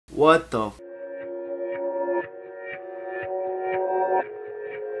What the?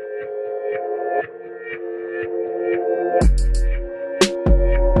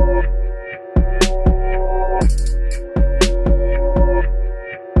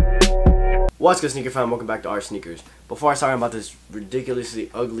 What's good, sneaker fam? Welcome back to our sneakers. Before I start about this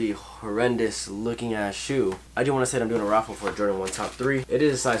ridiculously ugly, horrendous looking ass shoe, I do want to say that I'm doing a raffle for a Jordan 1 Top 3. It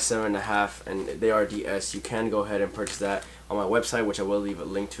is a size 7.5 and they are DS. You can go ahead and purchase that on my website, which I will leave a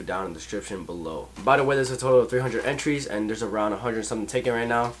link to down in the description below. By the way, there's a total of 300 entries and there's around 100 something taken right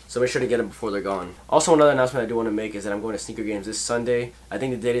now, so make sure to get them before they're gone. Also, another announcement I do want to make is that I'm going to sneaker games this Sunday. I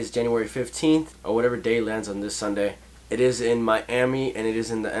think the date is January 15th or whatever day lands on this Sunday. It is in Miami and it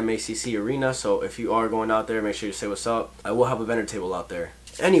is in the MACC arena, so if you are going out there, make sure you say what's up. I will have a vendor table out there.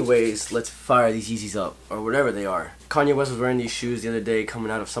 Anyways, let's fire these Yeezys up, or whatever they are. Kanye West was wearing these shoes the other day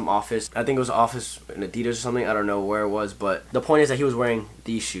coming out of some office. I think it was an office in Adidas or something. I don't know where it was, but the point is that he was wearing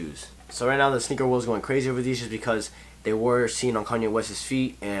these shoes. So right now the sneaker world is going crazy over these just because they were seen on Kanye West's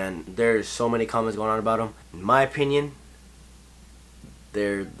feet and there's so many comments going on about them. In my opinion,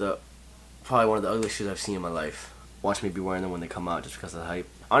 they're probably one of the ugliest shoes I've seen in my life. Watch me be wearing them when they come out just because of the hype.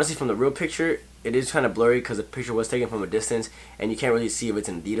 Honestly, from the real picture, it is kind of blurry because the picture was taken from a distance and you can't really see if it's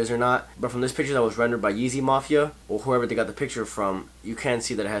in Adidas or not. But from this picture that was rendered by Yeezy Mafia, or whoever they got the picture from, you can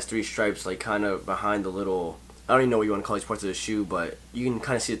see that it has 3 stripes like kind of behind the little, I don't even know what you want to call these parts of the shoe, but you can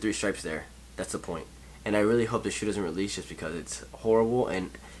kind of see the 3 stripes there. That's the point. And I really hope the shoe doesn't release just because it's horrible,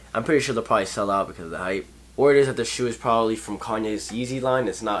 and I'm pretty sure they'll probably sell out because of the hype. Or it is that the shoe is probably from Kanye's Yeezy line,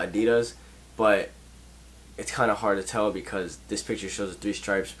 it's not Adidas, but it's kind of hard to tell because this picture shows the 3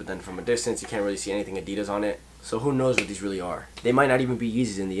 stripes, but then from a distance you can't really see anything Adidas on it. So who knows what these really are. They might not even be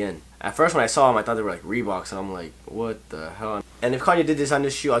Yeezys in the end. At first when I saw them, I thought they were like Reeboks, and I'm like, what the hell? And if Kanye did this on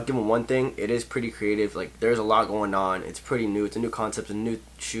this shoe, I'll give him one thing. It is pretty creative. Like, there's a lot going on. It's pretty new. It's a new concept, a new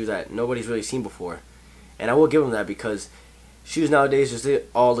shoe that nobody's really seen before. And I will give him that because shoes nowadays just they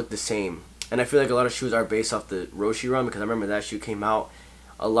all look the same. And I feel like a lot of shoes are based off the Roshi run, because I remember that shoe came out.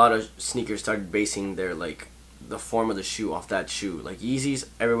 A lot of sneakers started basing their the form of the shoe off that shoe. Like Yeezys,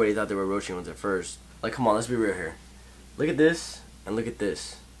 everybody thought they were Roshi ones at first. Like, come on, let's be real here. Look at this and look at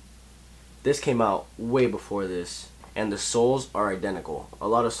this. This came out way before this, and the soles are identical. A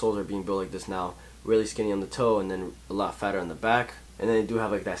lot of soles are being built like this now, really skinny on the toe and then a lot fatter on the back, and then they do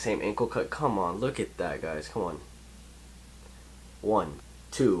have like that same ankle cut. Come on, look at that, guys. Come on. 1,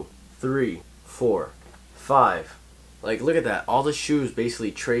 2, 3, 4, 5. Like, look at that. All the shoes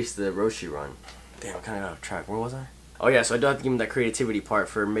basically trace the Roshi run. Damn, I kind of got off track. Where was I? Oh yeah, so I do have to give him that creativity part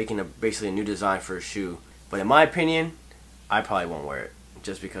for making basically a new design for a shoe. But in my opinion, I probably won't wear it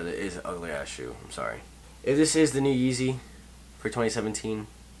just because it is an ugly ass shoe. I'm sorry. If this is the new Yeezy for 2017,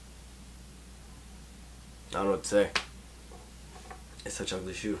 I don't know what to say. It's such an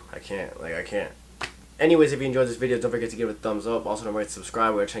ugly shoe. I can't. Anyways, if you enjoyed this video, don't forget to give it a thumbs up. Also, don't forget to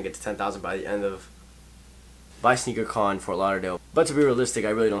subscribe. We're trying to get to 10,000 by the end of SneakerCon Fort Lauderdale. But to be realistic, I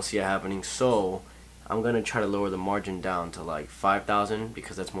really don't see it happening, so I'm going to try to lower the margin down to like 5,000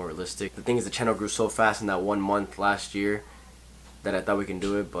 because that's more realistic. The thing is, the channel grew so fast in that 1 month last year that I thought we can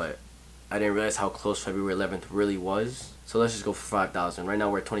do it, but I didn't realize how close February 11th really was. So let's just go for 5,000. Right now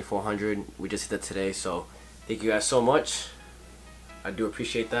we're at 2,400. We just hit that today, so thank you guys so much. I do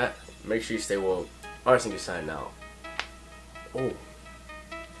appreciate that. Make sure you stay woke. Our sneaker sign now. Oh.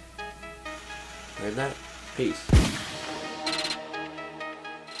 Heard that? Peace.